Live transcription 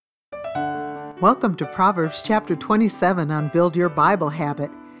Welcome to Proverbs chapter 27 on Build Your Bible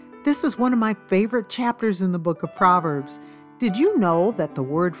Habit. This is one of my favorite chapters in the book of Proverbs. Did you know that the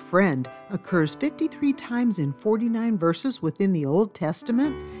word friend occurs 53 times in 49 verses within the Old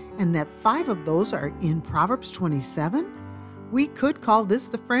Testament, and that 5 of those are in Proverbs 27? We could call this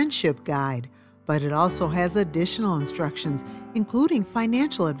the Friendship Guide, but it also has additional instructions, including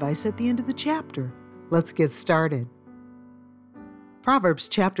financial advice at the end of the chapter. Let's get started. Proverbs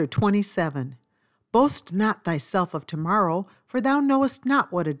chapter 27. Boast not thyself of tomorrow, for thou knowest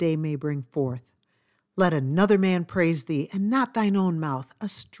not what a day may bring forth. Let another man praise thee, and not thine own mouth, a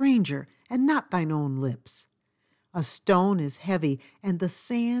stranger, and not thine own lips. A stone is heavy, and the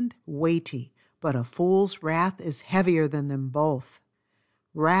sand weighty, but a fool's wrath is heavier than them both.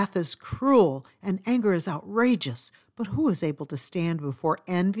 Wrath is cruel, and anger is outrageous, but who is able to stand before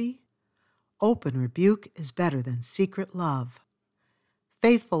envy? Open rebuke is better than secret love.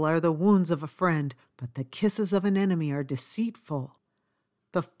 Faithful are the wounds of a friend, but the kisses of an enemy are deceitful.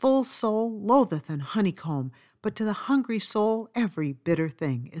 The full soul loatheth an honeycomb, but to the hungry soul every bitter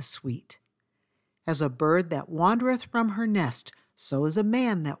thing is sweet. As a bird that wandereth from her nest, so is a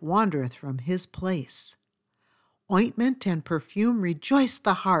man that wandereth from his place. Ointment and perfume rejoice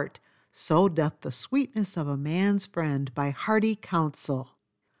the heart, so doth the sweetness of a man's friend by hearty counsel.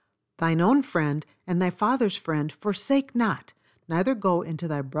 Thine own friend and thy father's friend forsake not, neither go into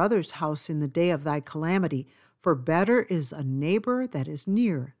thy brother's house in the day of thy calamity, for better is a neighbor that is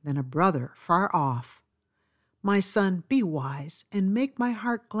near than a brother far off. My son, be wise, and make my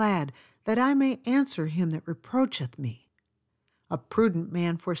heart glad, that I may answer him that reproacheth me. A prudent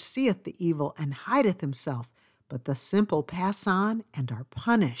man foreseeth the evil, and hideth himself, but the simple pass on and are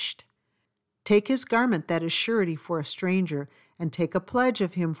punished. Take his garment that is surety for a stranger, and take a pledge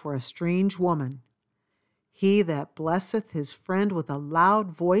of him for a strange woman. He that blesseth his friend with a loud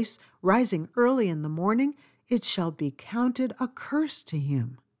voice, rising early in the morning, it shall be counted a curse to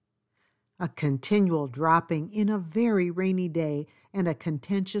him. A continual dropping in a very rainy day and a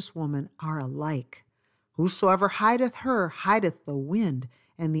contentious woman are alike. Whosoever hideth her hideth the wind,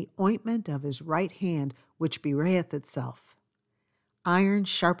 and the ointment of his right hand, which bewrayeth itself. Iron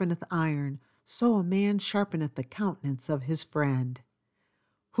sharpeneth iron, so a man sharpeneth the countenance of his friend.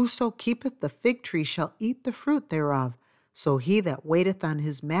 Whoso keepeth the fig tree shall eat the fruit thereof, so he that waiteth on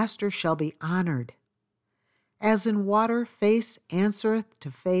his master shall be honored. As in water face answereth to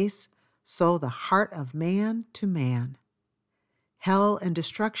face, so the heart of man to man. Hell and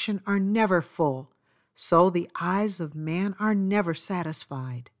destruction are never full, so the eyes of man are never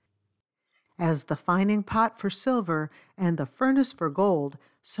satisfied. As the fining pot for silver and the furnace for gold,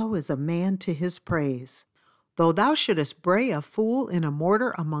 so is a man to his praise. Though thou shouldest bray a fool in a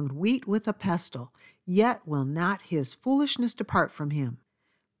mortar among wheat with a pestle, yet will not his foolishness depart from him.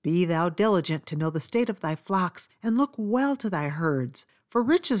 Be thou diligent to know the state of thy flocks, and look well to thy herds, for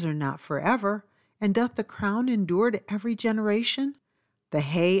riches are not forever, and doth the crown endure to every generation? The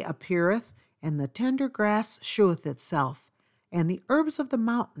hay appeareth, and the tender grass sheweth itself, and the herbs of the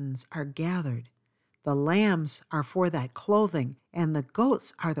mountains are gathered. The lambs are for thy clothing, and the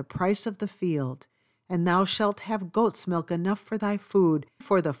goats are the price of the field. And thou shalt have goat's milk enough for thy food,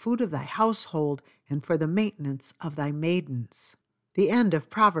 for the food of thy household, and for the maintenance of thy maidens. The end of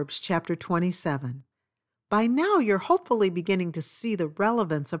Proverbs chapter 27. By now you're hopefully beginning to see the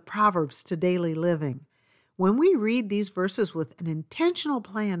relevance of Proverbs to daily living. When we read these verses with an intentional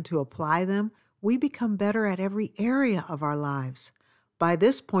plan to apply them, we become better at every area of our lives. By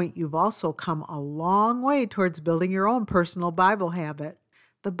this point, you've also come a long way towards building your own personal Bible habit.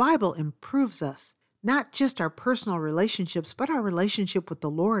 The Bible improves us. Not just our personal relationships, but our relationship with the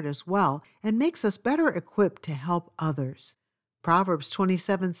Lord as well, and makes us better equipped to help others. Proverbs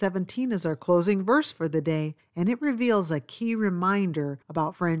 27:17 is our closing verse for the day, and it reveals a key reminder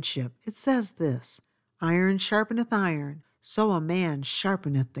about friendship. It says this, "Iron sharpeneth iron, so a man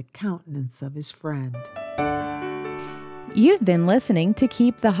sharpeneth the countenance of his friend." You've been listening to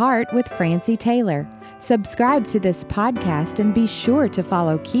Keep the Heart with Francie Taylor. Subscribe to this podcast and be sure to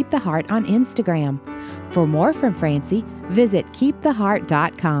follow Keep the Heart on Instagram. For more from Francie, visit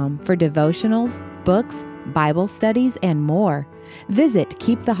keeptheheart.com for devotionals, books, Bible studies, and more. Visit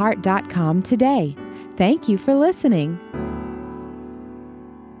keeptheheart.com today. Thank you for listening.